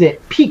 Or is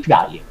it peak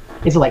value?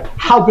 Is it like,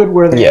 how good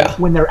were they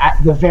when they're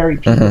at the very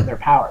peak of their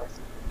powers?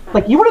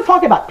 Like, you want to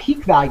talk about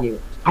peak value,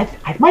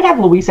 I might have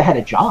Luis ahead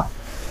of John.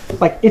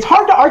 Like, it's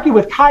hard to argue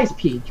with Kai's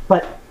peak,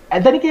 but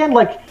and then again,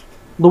 like,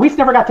 Luis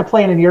never got to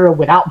play in an era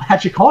without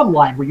Magic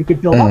Online where you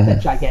could build up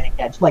that gigantic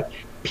edge. Like,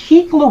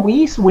 peak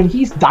Luis, when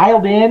he's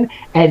dialed in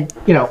and,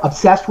 you know,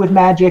 obsessed with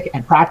Magic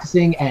and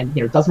practicing and,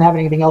 you know, doesn't have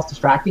anything else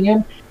distracting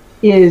him,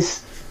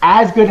 is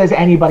as good as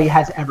anybody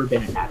has ever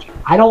been in Magic.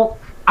 I don't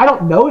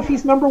know if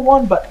he's number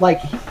one, but, like,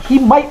 he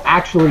might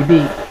actually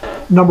be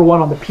number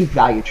one on the peak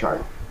value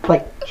chart.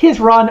 Like, his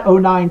run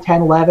 09,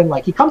 10, 11,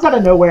 like, he comes out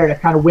of nowhere to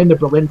kind of win the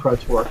Berlin Pro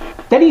Tour.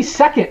 Then he's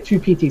second 2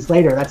 PTs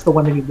later. That's the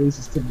one that he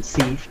loses to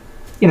Nassif.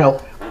 You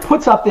know,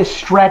 puts up this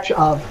stretch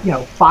of, you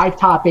know, 5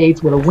 top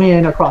 8s with a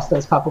win across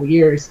those couple of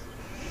years.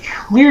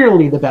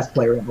 Clearly the best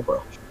player in the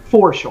world,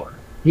 for sure.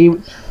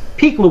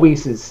 Peak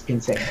Luis is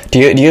insane. Do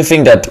you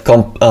think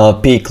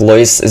that peak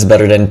Luis is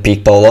better than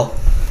peak Paulo?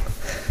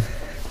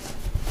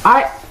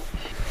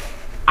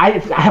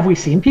 Have we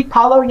seen peak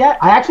Paulo yet?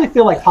 I actually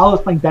feel like Paulo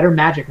is playing better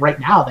Magic right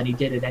now than he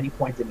did at any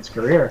point in his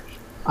career.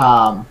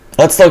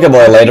 Let's talk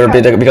about it later,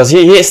 because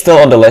he is still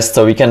on the list,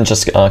 so we can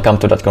just come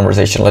to that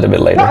conversation a little bit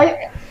later. No,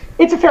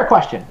 it's a fair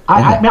question.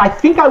 I mean, I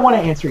think I want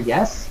to answer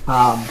yes.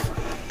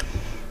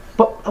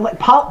 But like,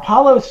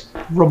 Paulo's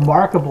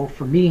remarkable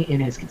for me in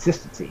his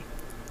consistency,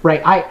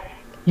 right?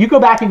 You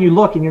go back and you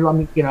look,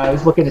 and I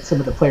was looking at some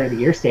of the Player of the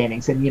Year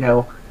standings, and, you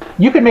know,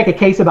 you could make a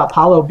case about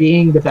Paulo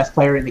being the best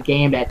player in the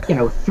game at, you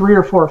know, 3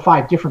 or 4 or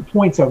 5 different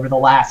points over the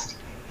last,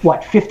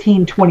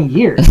 15, 20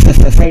 years,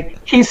 right?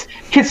 He's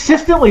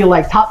consistently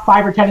like top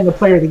 5 or 10 in the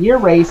Player of the Year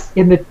race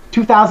in the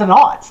 2000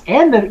 odds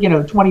and the,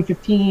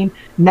 2015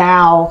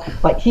 now.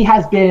 Like, he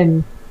has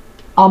been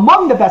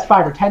among the best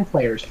 5 or 10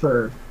 players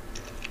for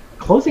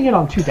closing in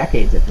on 2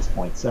 decades at this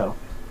point. So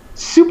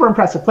super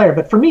impressive player.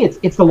 But for me,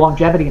 it's the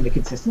longevity and the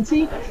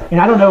consistency. And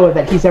I don't know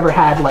that he's ever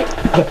had like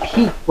the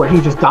peak where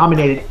he just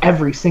dominated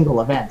every single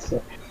event.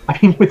 So, I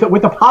mean, with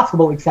the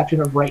possible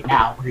exception of right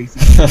now, where he's.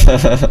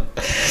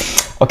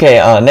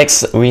 Okay,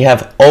 next we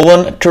have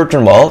Owen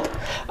Turtenwald.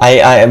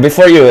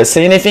 Before you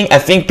say anything, I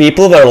think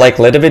people were like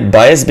a little bit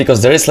biased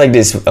because there is like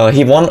this,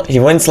 he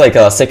wins like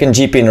a second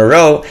GP in a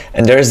row,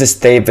 and there is this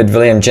tape with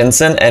William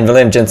Jensen, and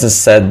William Jensen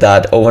said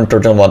that Owen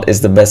Turtenwald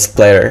is the best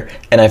player,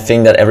 and I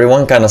think that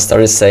everyone kind of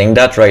started saying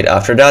that right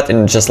after that,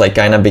 and it just like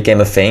kind of became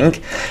a thing.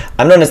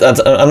 I'm not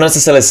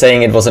necessarily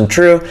saying it wasn't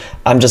true,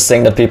 I'm just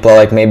saying that people are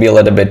like maybe a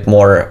little bit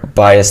more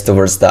biased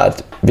towards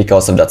that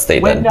because of that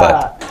statement.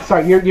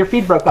 Sorry, your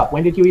feed broke up.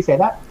 When did Huey say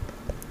that?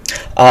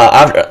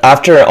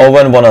 After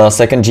Owen won a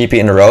second GP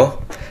in a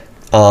row,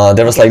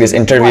 there was like this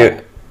interview.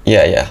 What?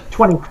 Yeah.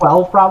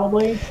 2012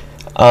 probably.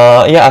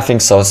 Yeah, I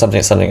think so.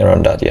 Something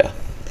around that. Yeah.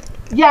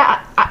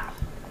 Yeah,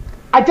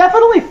 I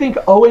definitely think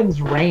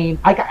Owen's reign.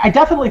 I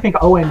definitely think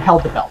Owen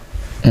held the belt.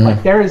 Mm-hmm.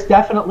 Like, there is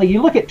definitely,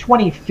 you look at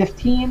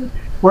 2015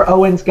 where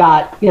Owen's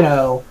got,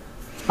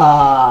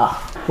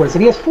 what is it?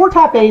 He has 4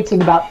 top 8s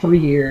in about 3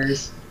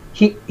 years.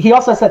 He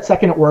also has that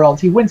second at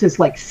Worlds. He wins his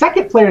like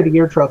second Player of the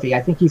Year trophy.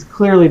 I think he's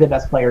clearly the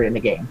best player in the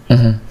game.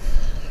 Mm-hmm.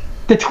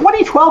 The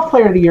 2012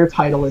 Player of the Year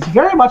title is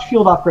very much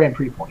fueled off Grand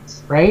Prix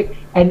points, right?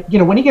 And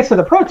when he gets to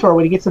the Pro Tour,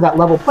 when he gets to that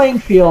level playing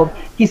field,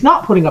 he's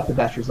not putting up the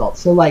best results.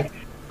 So like,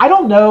 I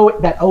don't know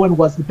that Owen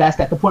was the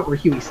best at the point where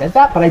Huey said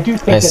that, but I do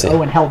think that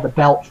Owen held the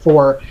belt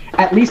for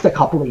at least a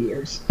couple of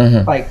years.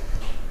 Mm-hmm. Like,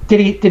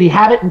 did he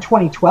have it in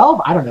 2012?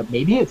 I don't know.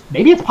 Maybe it's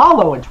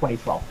Paulo in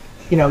 2012.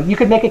 You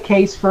could make a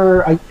case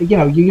for,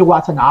 Yuya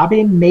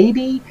Watanabe,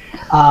 maybe.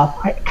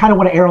 I kind of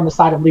want to err on the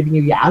side of leaving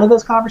Yuya out of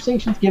those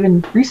conversations,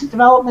 given recent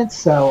developments,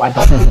 so I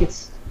don't think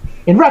it's,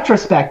 in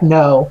retrospect,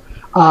 no.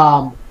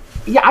 I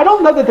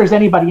don't know that there's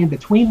anybody in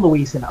between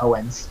Luis and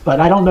Owens, but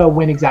I don't know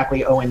when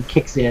exactly Owen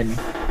kicks in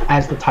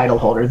as the title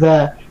holder.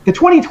 The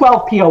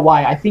 2012 POY,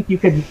 I think you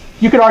could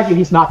argue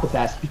he's not the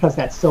best, because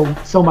that's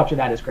so much of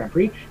that is Grand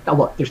Prix. Now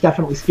look, there's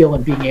definitely skill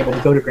in being able to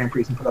go to Grand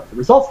Prix and put up the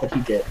results that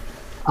he did.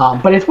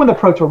 But it's when the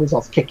Pro Tour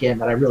results kick in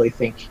that I really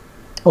think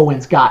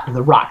Owen's got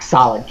the rock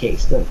solid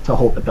case to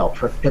hold the belt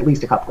for at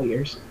least a couple of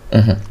years.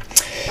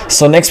 Mm-hmm.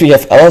 So next we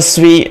have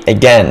LSV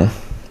again.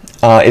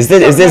 Is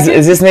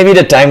this maybe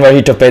the time where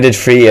he top-8'd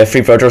three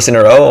Pro Tours in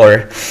a row,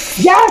 or?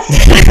 Yes,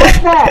 what's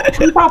that?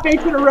 3 top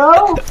 8s in a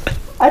row?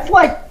 That's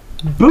like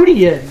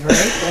Bootian,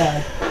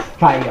 right?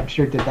 Kai, I'm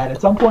sure, did that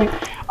at some point.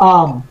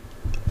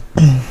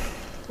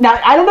 Now,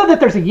 I don't know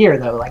that there's a year,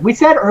 though. Like we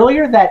said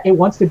earlier that it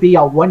wants to be a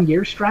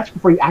 1-year stretch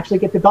before you actually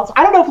get the belt. So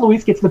I don't know if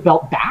Luis gets the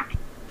belt back,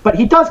 but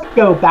he does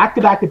go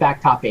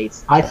back-to-back top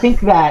 8s. I think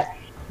that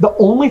the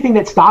only thing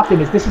that stopped him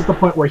is this is the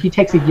point where he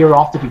takes a year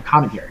off to do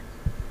commentary,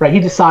 right?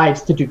 He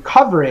decides to do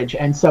coverage,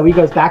 and so he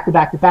goes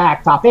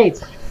back-to-back top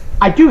 8s.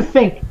 I do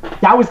think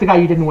that was the guy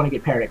you didn't want to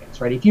get paired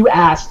against, right? If you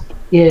asked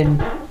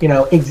in,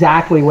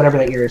 exactly whatever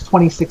that year is,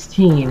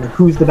 2016,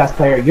 who's the best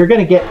player, you're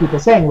going to get people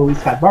saying Luis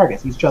Scott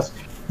Vargas. He's just...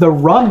 the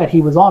run that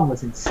he was on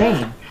was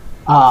insane.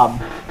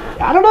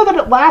 I don't know that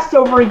it lasts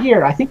over a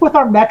year. I think with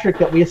our metric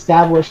that we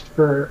established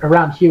for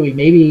around Huey,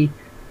 maybe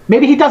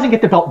he doesn't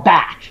get the belt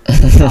back.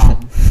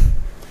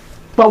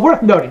 But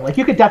worth noting, like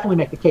you could definitely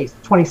make the case.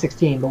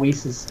 2016,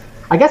 Luis is,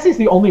 I guess he's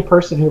the only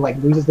person who like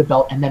loses the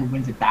belt and then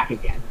wins it back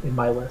again in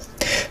my list.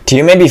 Do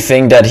you maybe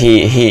think that he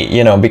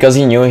because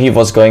he knew he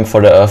was going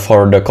for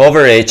the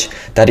coverage,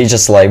 that he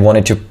just like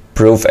wanted to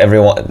prove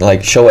everyone,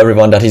 like show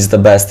everyone that he's the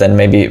best, and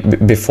maybe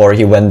before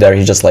he went there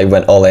he just like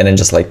went all in and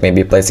just like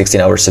maybe played 16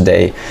 hours a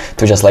day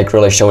to just like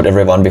really show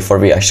everyone before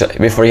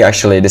he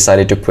actually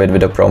decided to quit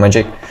with the Pro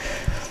Magic?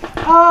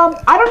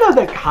 I don't know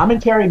that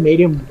commentary made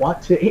him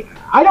want to.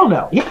 I don't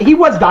know. He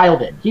was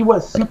dialed in. He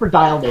was super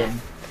dialed in.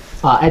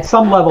 At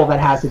some level that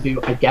has to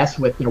do, I guess,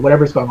 with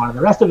whatever's going on in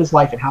the rest of his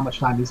life and how much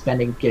time he's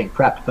spending getting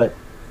prepped. But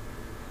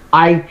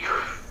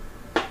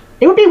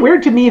it would be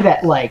weird to me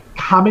that like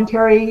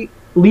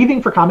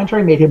leaving for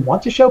commentary made him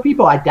want to show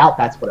people. I doubt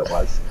that's what it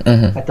was.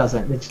 Mm-hmm.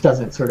 It just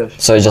doesn't sort of.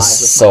 So it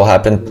just so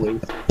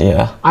happened.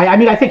 Yeah. I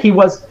mean, I think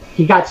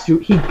he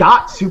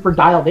got super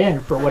dialed in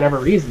for whatever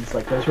reasons.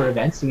 Like those were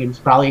events. He was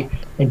probably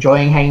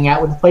enjoying hanging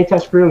out with the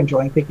playtest crew,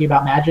 enjoying thinking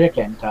about Magic,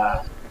 and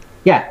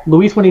yeah,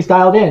 Luis when he's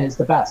dialed in is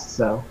the best.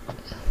 So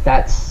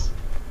that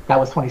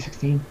was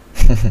 2016.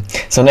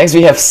 So next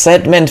we have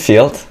Seth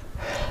Manfield.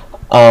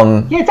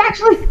 Yeah, it's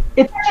actually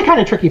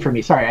kind of tricky for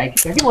me. Sorry, I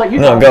can let you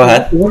know. No, go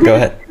ahead. Go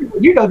ahead.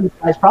 You know these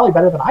guys probably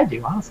better than I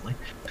do, honestly.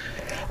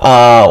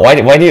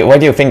 Why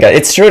do you think that?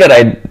 It's true that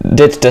I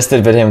did test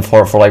it with him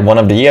for like one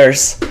of the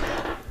years.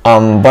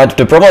 But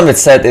the problem with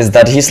Seth is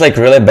that he's like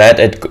really bad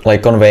at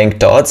like conveying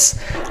thoughts.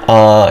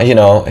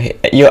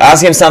 You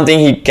ask him something,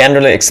 he can't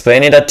really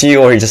explain it to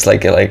you, or he just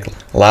like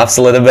laughs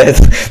a little bit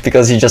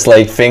because he just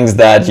like thinks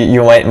that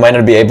you might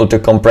not be able to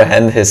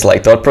comprehend his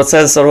like thought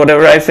process or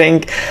whatever, I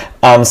think.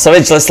 So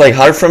it's just like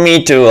hard for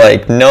me to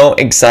like know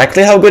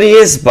exactly how good he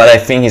is, but I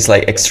think he's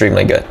like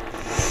extremely good.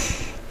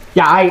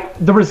 Yeah,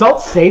 the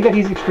results say that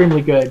he's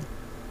extremely good.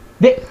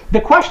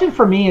 The question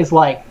for me is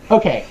like,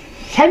 okay,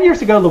 10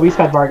 years ago, Luis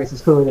Scott Vargas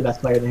is clearly the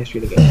best player in the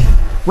history of the game.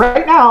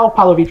 Right now,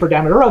 Paulo Vitor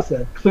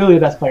Damarosa, clearly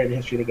the best player in the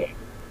history of the game.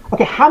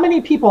 Okay, how many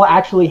people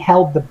actually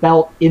held the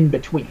belt in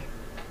between?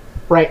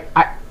 Right?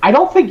 I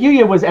don't think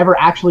Yuya was ever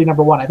actually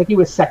number one. I think he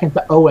was second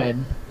to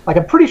Owen. Like,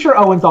 I'm pretty sure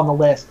Owen's on the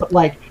list. But,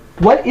 like,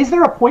 is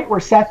there a point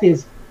where Seth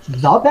is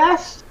the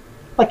best?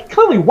 Like,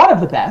 clearly one of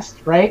the best,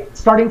 right?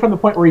 Starting from the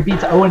point where he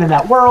beats Owen in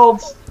that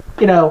Worlds.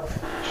 He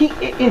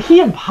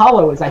and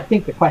Paulo is, I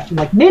think, the question.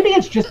 Like, maybe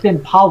it's just been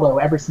Paulo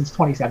ever since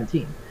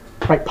 2017.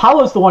 Right?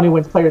 Paulo's the one who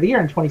wins Player of the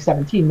Year in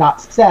 2017,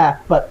 not Seth.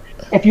 But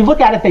if you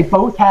look at it, they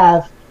both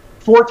have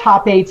 4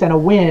 top 8s and a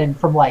win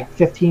from, like,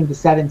 15 to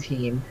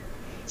 17.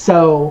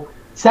 So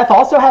Seth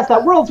also has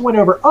that Worlds win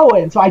over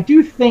Owen. So I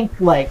do think,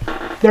 like,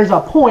 there's a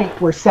point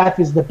where Seth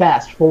is the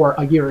best for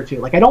a year or two.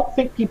 Like, I don't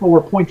think people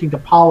were pointing to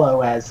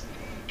Paulo as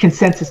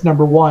consensus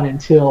number one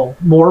until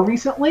more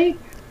recently.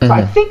 So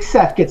I think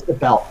Seth gets the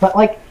belt, but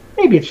like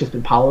maybe it's just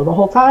been Paulo the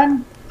whole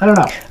time. I don't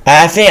know.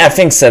 I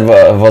think Seth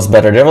was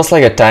better. There was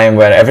like a time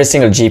where every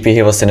single GP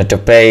he was in a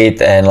top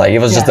 8, and like it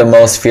was just the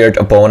most feared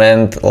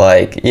opponent.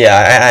 Like,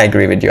 yeah, I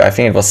agree with you. I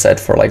think it was Seth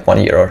for like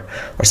 1 year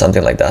or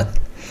something like that.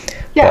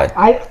 Yeah,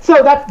 but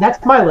so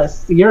that's my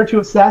list. A year or two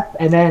of Seth,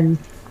 and then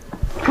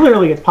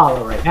clearly it's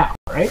Paulo right now,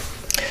 right?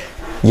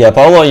 Yeah,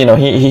 Paulo,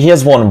 he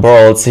has won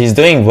Worlds. He's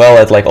doing well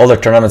at like all the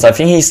tournaments. I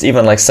think he's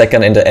even like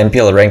second in the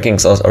MPL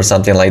rankings or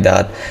something like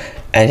that.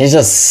 And he's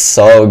just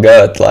so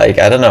good. Like,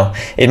 I don't know.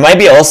 It might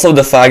be also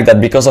the fact that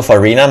because of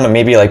Arena,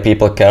 maybe like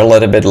people care a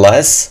little bit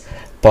less.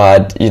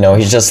 But,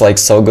 he's just like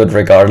so good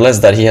regardless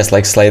that he has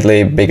like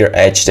slightly bigger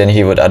edge than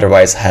he would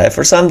otherwise have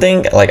or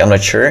something. Like, I'm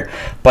not sure.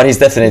 But he's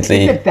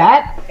definitely... Is it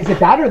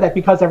that or that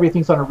because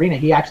everything's on Arena,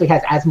 he actually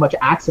has as much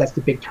access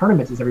to big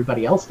tournaments as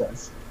everybody else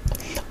does?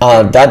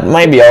 That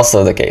might be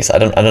also the case. I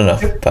don't know.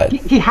 But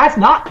he has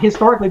not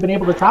historically been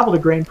able to travel to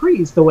Grand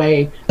Prix the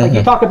way, like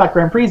you talk about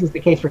Grand Prix is the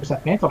case for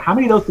Seth Manfield. How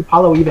many of those did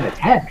Paulo even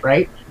attend,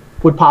 right?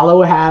 Would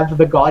Paulo have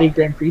the gaudy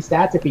Grand Prix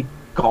stats if he'd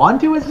gone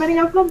to as many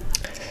of them?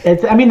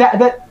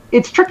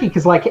 It's tricky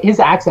because like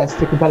his access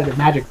to competitive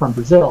Magic from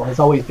Brazil has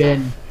always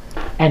been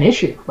an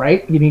issue,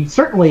 right?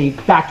 Certainly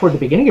back toward the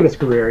beginning of his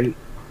career, he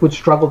would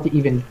struggle to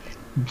even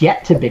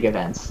get to big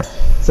events.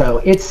 So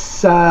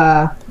it's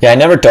yeah, I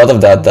never thought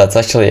of that. That's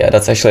actually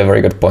a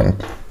very good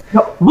point.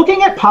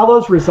 Looking at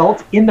Paulo's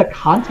results in the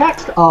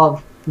context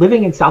of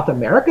living in South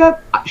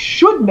America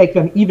should make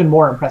them even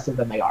more impressive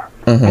than they are.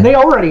 Mm-hmm. And they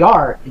already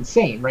are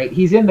insane, right?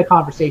 He's in the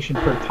conversation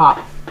for top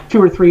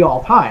 2 or 3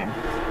 all time.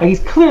 Like, he's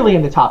clearly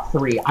in the top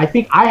 3. I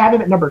think I have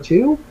him at number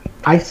 2.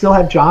 I still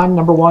have John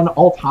number 1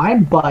 all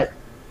time, but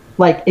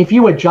like, if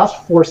you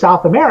adjust for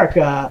South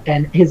America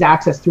and his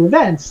access to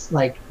events,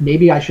 like,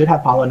 maybe I should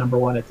have Paulo number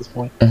 1 at this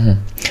point. Mm-hmm.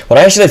 What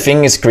I actually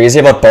think is crazy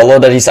about Paulo,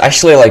 that he's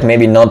actually like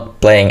maybe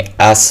not playing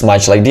as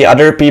much. Like the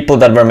other people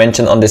that were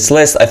mentioned on this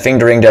list, I think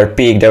during their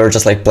peak they were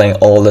just like playing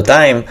all the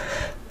time.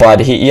 But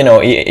he, you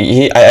know,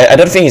 I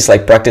don't think he's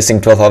like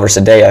practicing 12 hours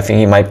a day. I think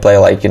he might play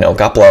like, you know, a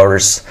couple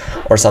hours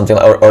or something,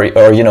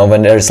 or you know,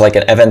 when there's like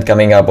an event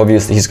coming up,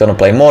 obviously he's gonna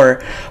play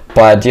more.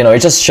 But you know, it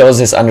just shows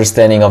his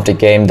understanding of the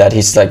game, that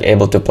he's like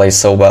able to play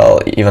so well,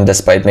 even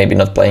despite maybe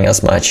not playing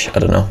as much. I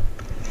don't know.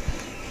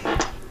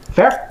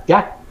 Fair,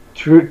 yeah,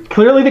 true.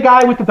 Clearly the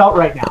guy with the belt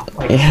right now.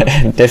 Like,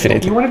 yeah,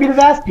 definitely. You want to be the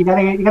best, you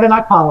gotta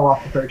knock Paulo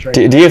off the perch right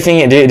do you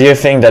think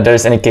that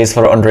there's any case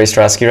for Andre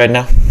Strasky right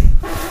now?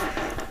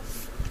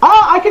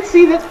 I could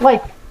see that.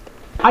 Like,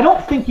 I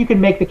don't think you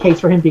can make the case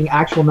for him being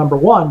actual number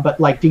 1, but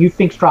like, do you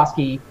think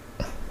Strasky?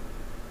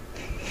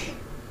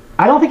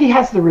 I don't think he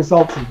has the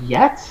results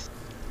yet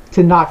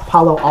to knock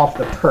Paulo off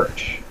the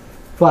perch,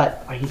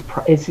 but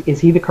is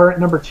he the current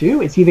number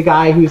 2? Is he the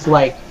guy who's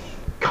like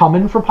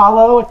coming for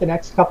Paulo at the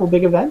next couple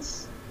big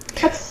events?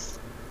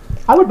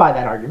 I would buy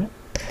that argument.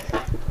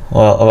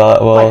 Well,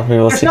 like, we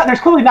will see.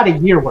 There's clearly not a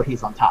year where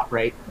he's on top,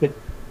 right? But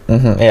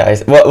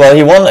yeah,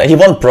 well, he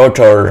won Pro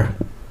Tour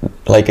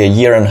like a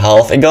year and a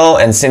half ago,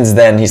 and since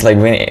then he's like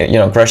winning, you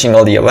know, crushing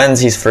all the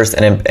events. He's first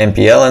in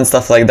MPL and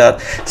stuff like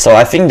that. So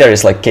I think there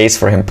is like case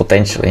for him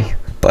potentially,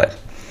 but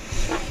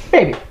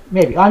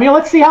maybe. I mean,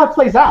 let's see how it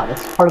plays out.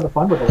 That's part of the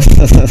fun with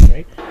it,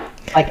 right?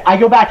 Like, I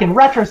go back in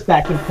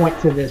retrospect and point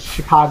to this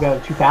Chicago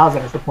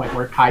 2000 as the point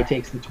where Kai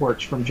takes the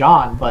torch from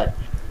John, but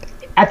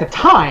at the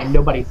time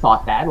nobody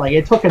thought that. Like,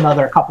 it took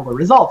another couple of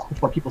results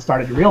before people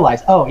started to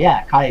realize, oh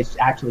yeah, Kai is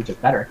actually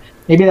just better.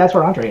 Maybe that's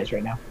where Andre is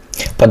right now.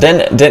 But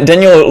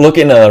then you look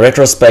in a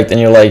retrospect and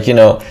you're like, you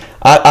know,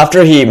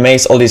 after he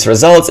makes all these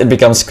results, it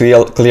becomes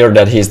clear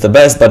that he's the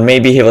best, but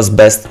maybe he was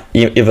best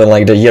even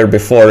like the year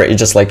before. It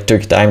just like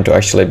took time to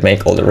actually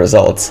make all the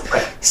results.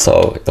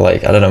 So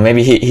like, I don't know,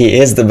 maybe he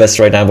is the best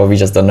right now, but we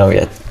just don't know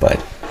yet. But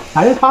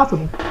that is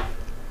possible.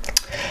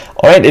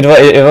 All right,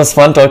 it was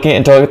fun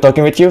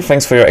talking with you.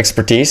 Thanks for your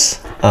expertise.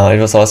 It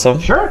was awesome.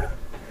 Sure.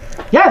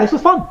 Yeah, this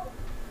was fun.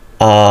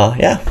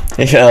 Yeah.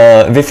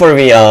 Before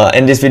we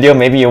end this video,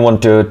 maybe you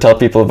want to tell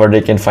people where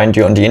they can find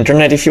you on the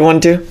internet if you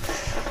want to.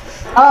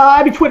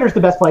 I mean, Twitter's the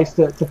best place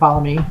to follow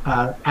me,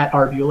 at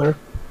rbueller.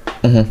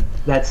 Mm-hmm.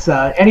 That's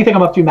anything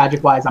I'm up to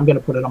magic-wise, I'm going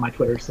to put it on my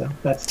Twitter, so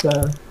that's...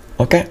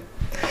 Okay.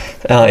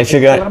 If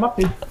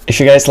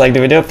you guys like the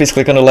video, please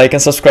click on the like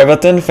and subscribe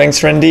button.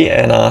 Thanks, Randy,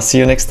 and see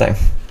you next time.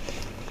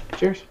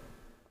 Cheers.